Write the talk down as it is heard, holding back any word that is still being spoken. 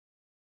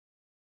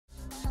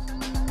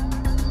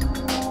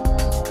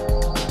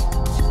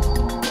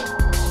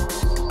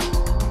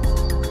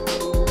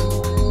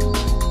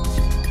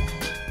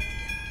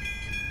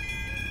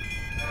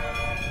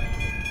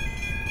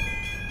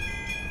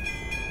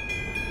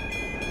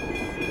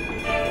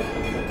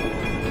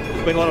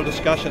There's been a lot of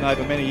discussion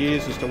over many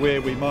years as to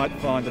where we might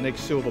find the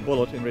next silver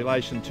bullet in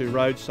relation to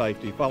road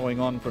safety,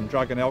 following on from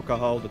drug and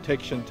alcohol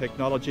detection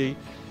technology,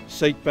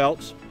 seat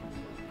belts,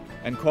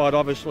 and quite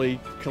obviously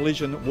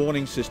collision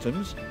warning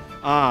systems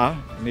are,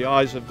 in the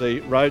eyes of the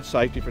road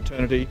safety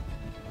fraternity,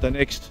 the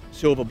next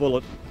silver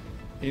bullet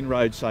in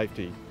road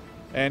safety.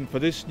 And for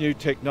this new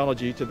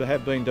technology to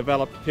have been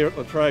developed here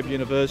at Trobe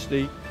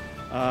University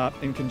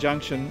in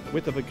conjunction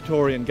with the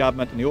Victorian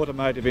Government and the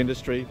automotive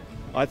industry,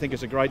 I think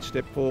is a great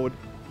step forward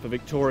for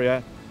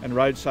Victoria and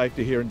road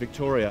safety here in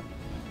Victoria.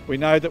 We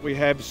know that we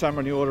have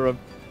somewhere in the order of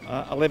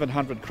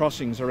 1,100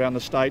 crossings around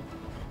the state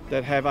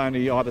that have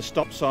only either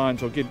stop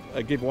signs or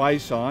give way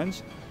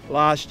signs.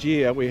 Last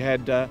year we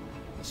had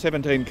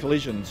 17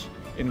 collisions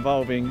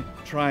involving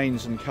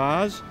trains and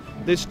cars.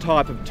 This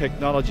type of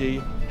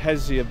technology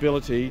has the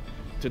ability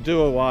to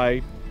do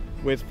away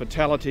with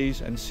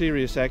fatalities and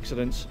serious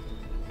accidents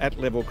at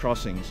level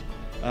crossings.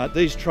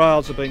 These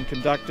trials have been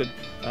conducted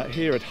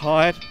here at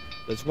Highett.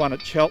 There's one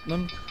at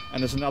Cheltenham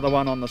and there's another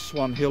one on the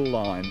Swan Hill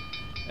line.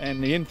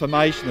 And the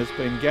information that's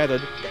been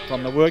gathered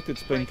from the work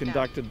that's been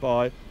conducted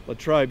by La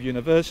Trobe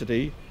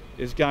University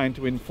is going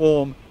to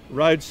inform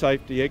road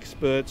safety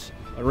experts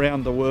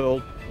around the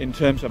world in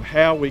terms of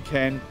how we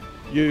can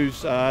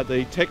use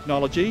the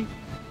technology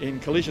in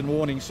collision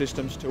warning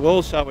systems to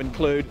also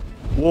include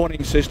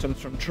warning systems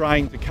from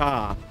train to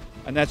car.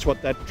 And that's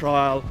what that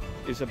trial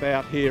is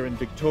about here in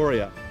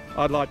Victoria.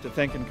 I'd like to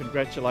thank and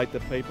congratulate the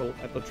people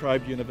at La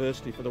Trobe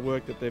University for the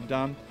work that they've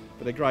done,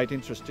 for their great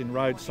interest in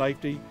road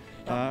safety.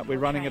 We're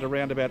running at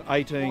around about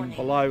 18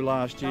 below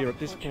last year at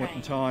this point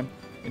in time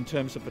in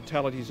terms of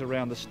fatalities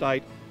around the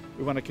state.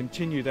 We want to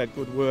continue that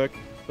good work,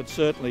 but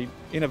certainly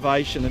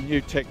innovation and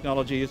new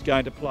technology is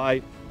going to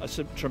play a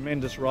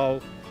tremendous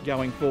role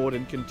going forward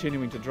in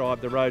continuing to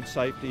drive the road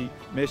safety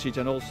message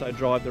and also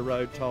drive the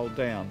road toll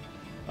down.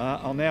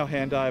 I'll now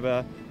hand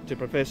over to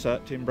Professor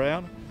Tim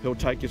Brown, who'll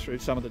take you through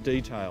some of the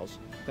details.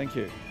 Thank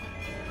you.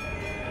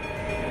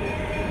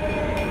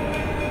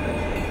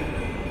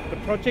 The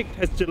project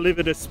has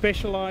delivered a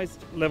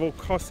specialised level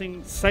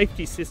crossing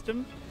safety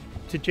system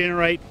to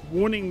generate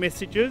warning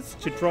messages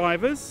to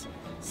drivers,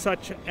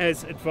 such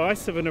as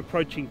advice of an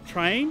approaching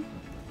train,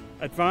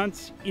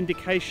 advance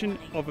indication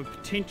of a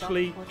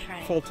potentially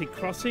faulty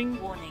crossing,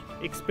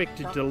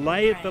 expected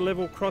delay at the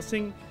level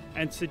crossing,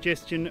 and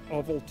suggestion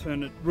of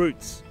alternate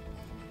routes.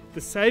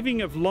 The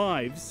saving of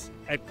lives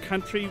at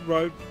country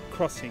road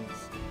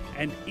crossings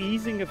and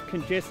easing of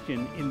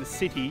congestion in the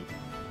city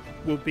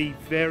will be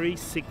very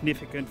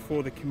significant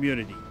for the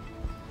community.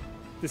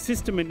 The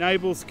system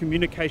enables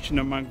communication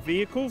among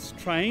vehicles,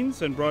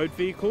 trains and road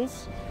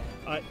vehicles,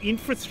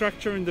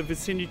 infrastructure in the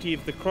vicinity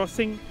of the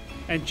crossing,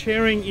 and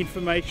sharing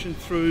information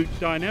through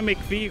dynamic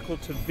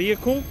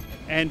vehicle-to-vehicle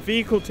and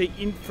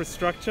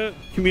vehicle-to-infrastructure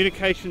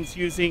communications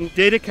using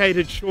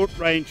dedicated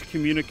short-range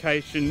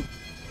communication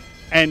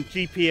and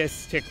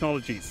GPS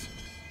technologies.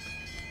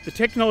 The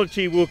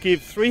technology will give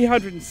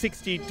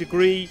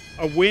 360-degree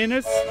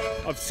awareness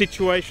of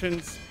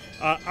situations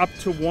up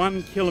to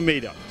 1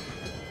 kilometre.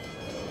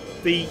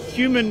 The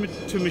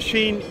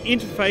human-to-machine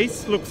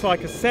interface looks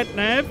like a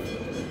sat-nav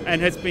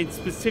and has been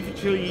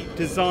specifically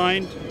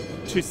designed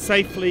to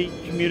safely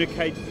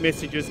communicate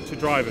messages to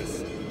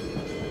drivers.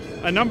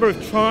 A number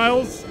of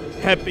trials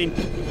have been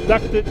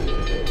conducted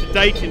to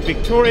date in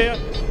Victoria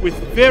with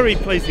very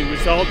pleasing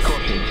results,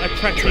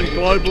 attracting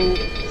global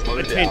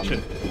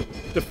attention.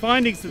 The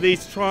findings of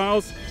these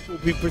trials will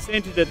be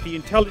presented at the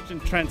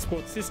Intelligent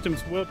Transport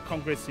Systems World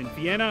Congress in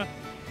Vienna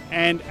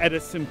and at a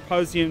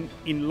symposium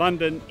in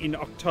London in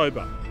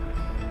October.